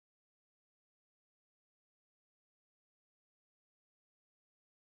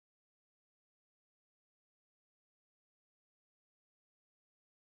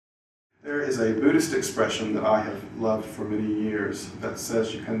There is a Buddhist expression that I have loved for many years that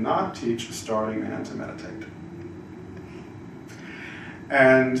says you cannot teach a starving man to meditate.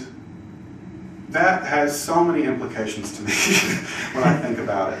 And that has so many implications to me when I think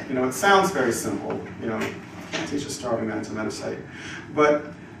about it. You know, it sounds very simple, you know, teach a starving man to meditate. But,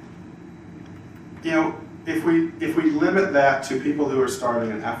 you know, if we limit that to people who are starving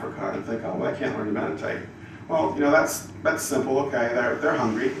in Africa and think, oh, well, I can't learn to meditate. Well, you know, that's simple, okay, they're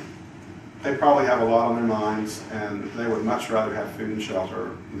hungry. They probably have a lot on their minds, and they would much rather have food and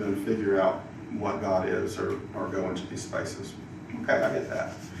shelter than figure out what God is or go into these spaces. Okay, I get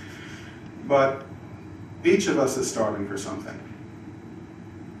that. But each of us is starving for something.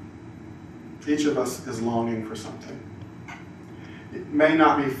 Each of us is longing for something. It may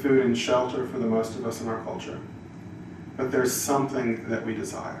not be food and shelter for the most of us in our culture, but there's something that we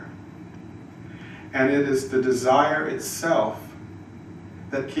desire. And it is the desire itself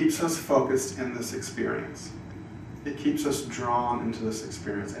that keeps us focused in this experience. It keeps us drawn into this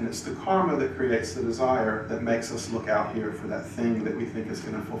experience. And it's the karma that creates the desire that makes us look out here for that thing that we think is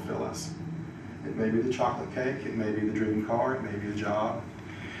going to fulfill us. It may be the chocolate cake, it may be the dream car, it may be a job,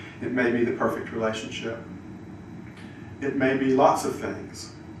 it may be the perfect relationship. It may be lots of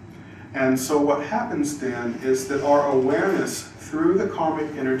things. And so what happens then is that our awareness through the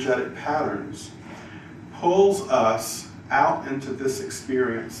karmic energetic patterns pulls us out into this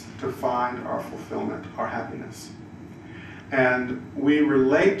experience to find our fulfillment, our happiness. And we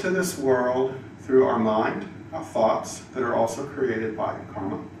relate to this world through our mind, our thoughts that are also created by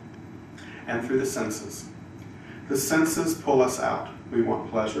karma, and through the senses. The senses pull us out. We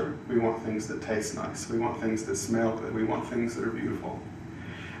want pleasure. We want things that taste nice. We want things that smell good. We want things that are beautiful.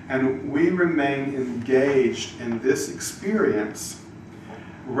 And we remain engaged in this experience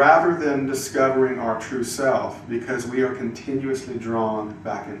rather than discovering our true self, because we are continuously drawn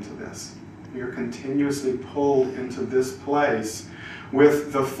back into this. We are continuously pulled into this place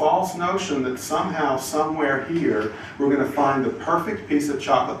with the false notion that somehow, somewhere here, we're going to find the perfect piece of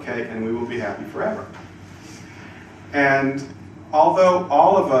chocolate cake and we will be happy forever. And although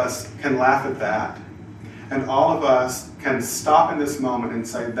all of us can laugh at that, and all of us can stop in this moment and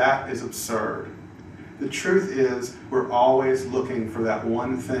say, that is absurd, the truth is, we're always looking for that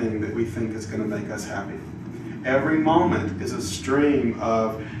one thing that we think is going to make us happy. Every moment is a stream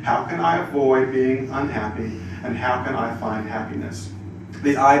of how can I avoid being unhappy and how can I find happiness.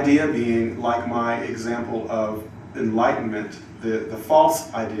 The idea being, like my example of enlightenment, the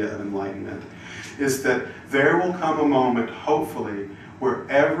false idea of enlightenment, is that there will come a moment, hopefully, where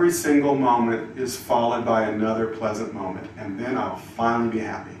every single moment is followed by another pleasant moment, and then I'll finally be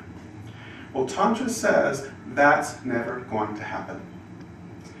happy. Well, Tantra says that's never going to happen.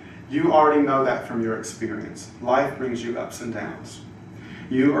 You already know that from your experience. Life brings you ups and downs.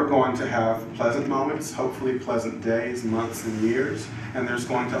 You are going to have pleasant moments, hopefully pleasant days, months, and years, and there's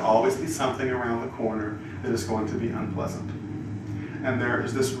going to always be something around the corner that is going to be unpleasant. And there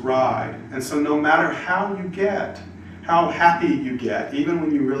is this ride. And so no matter how happy you get, even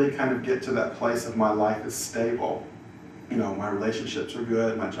when you really kind of get to that place of my life is stable, you know, my relationships are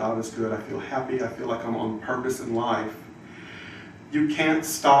good, my job is good, I feel happy, I feel like I'm on purpose in life, you can't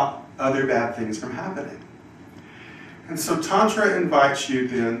stop other bad things from happening. And so Tantra invites you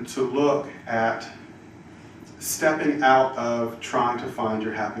then to look at stepping out of trying to find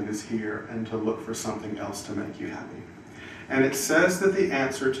your happiness here and to look for something else to make you happy. And it says that the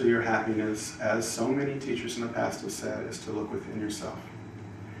answer to your happiness, as so many teachers in the past have said, is to look within yourself.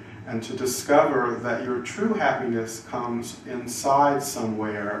 And to discover that your true happiness comes inside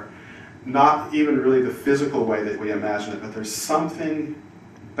somewhere, not even really the physical way that we imagine it, but there's something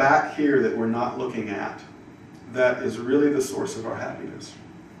back here that we're not looking at that is really the source of our happiness.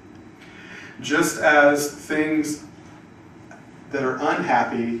 Just as things that are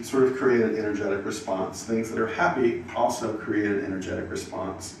unhappy sort of create an energetic response, things that are happy also create an energetic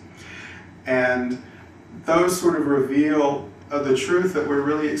response. And those sort of reveal the truth that we're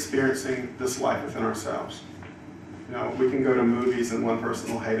really experiencing this life within ourselves. You know, we can go to movies and one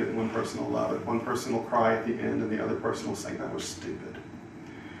person will hate it and one person will love it. One person will cry at the end and the other person will say, that was stupid.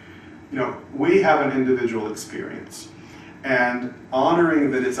 You know, we have an individual experience. And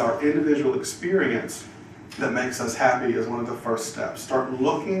honoring that it's our individual experience that makes us happy is one of the first steps. Start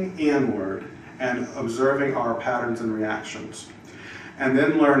looking inward and observing our patterns and reactions. And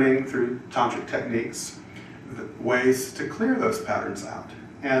then learning through tantric techniques ways to clear those patterns out.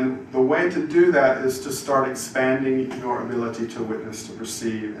 And the way to do that is to start expanding your ability to witness, to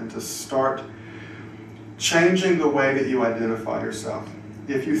perceive, and to start changing the way that you identify yourself.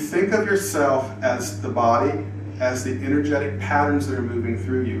 If you think of yourself as the body as the energetic patterns that are moving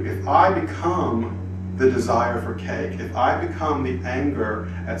through you. If I become the desire for cake, if I become the anger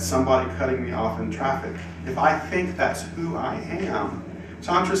at somebody cutting me off in traffic, if I think that's who I am,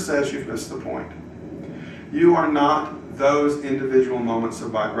 Tantra says you've missed the point. You are not those individual moments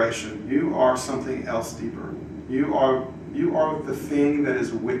of vibration. You are something else deeper. You are the thing that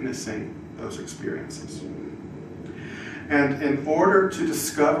is witnessing those experiences. And in order to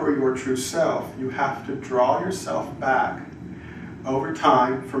discover your true self, you have to draw yourself back over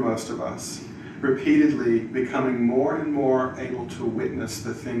time, for most of us, repeatedly becoming more and more able to witness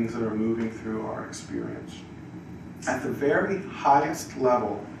the things that are moving through our experience. At the very highest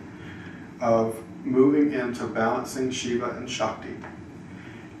level of moving into balancing Shiva and Shakti,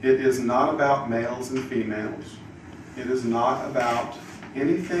 it is not about males and females. It is not about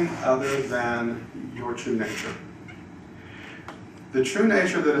anything other than your true nature. The true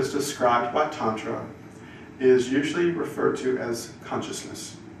nature that is described by Tantra is usually referred to as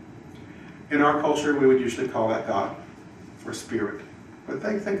consciousness. In our culture, we would usually call that God or spirit, but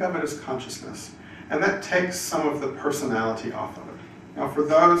they think of it as consciousness, and that takes some of the personality off of it. Now, for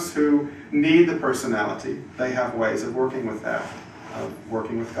those who need the personality, they have ways of working with that, of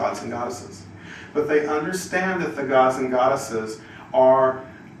working with gods and goddesses. But they understand that the gods and goddesses are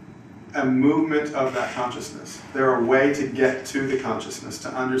a movement of that consciousness. They're a way to get to the consciousness, to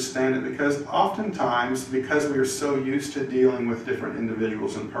understand it, because oftentimes, because we are so used to dealing with different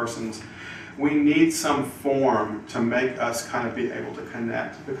individuals and persons, we need some form to make us kind of be able to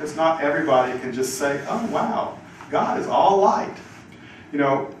connect, because not everybody can just say, oh wow, God is all light. You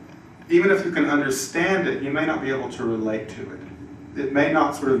know, even if you can understand it, you may not be able to relate to it. It may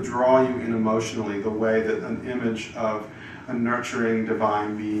not sort of draw you in emotionally the way that an image of a nurturing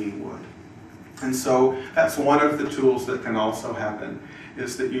divine being would. And so that's one of the tools that can also happen,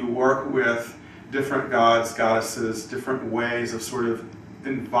 is that you work with different gods, goddesses, different ways of sort of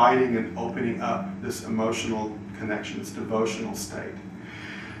inviting and opening up this emotional connection, this devotional state.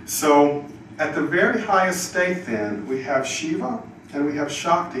 So at the very highest state then, we have Shiva and we have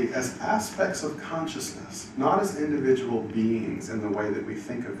Shakti as aspects of consciousness, not as individual beings in the way that we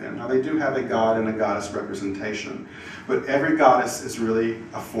think of them. Now they do have a god and a goddess representation, but every goddess is really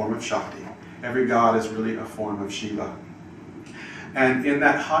a form of Shakti. Every god is really a form of Shiva. And in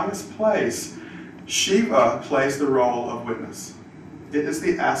that highest place, Shiva plays the role of witness. It is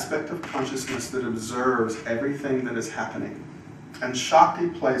the aspect of consciousness that observes everything that is happening. And Shakti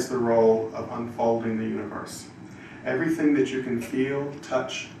plays the role of unfolding the universe. Everything that you can feel,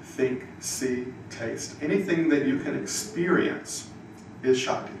 touch, think, see, taste, anything that you can experience is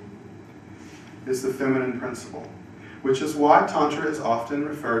Shakti, is the feminine principle, which is why Tantra is often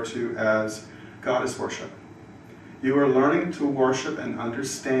referred to as goddess worship. You are learning to worship and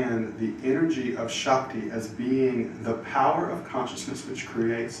understand the energy of Shakti as being the power of consciousness which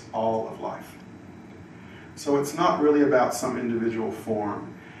creates all of life. So it's not really about some individual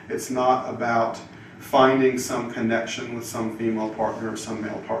form. It's not about finding some connection with some female partner or some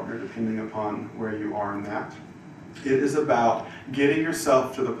male partner, depending upon where you are in that. It is about getting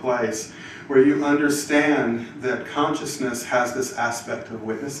yourself to the place where you understand that consciousness has this aspect of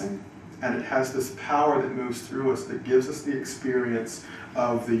witnessing, and it has this power that moves through us that gives us the experience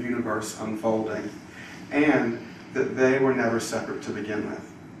of the universe unfolding, and that they were never separate to begin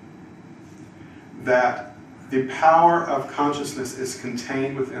with. That the power of consciousness is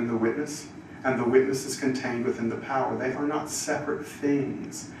contained within the witness, and the witness is contained within the power. They are not separate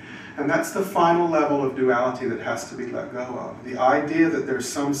things. And that's the final level of duality that has to be let go of. The idea that there's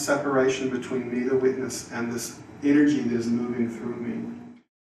some separation between me, the witness, and this energy that is moving through me.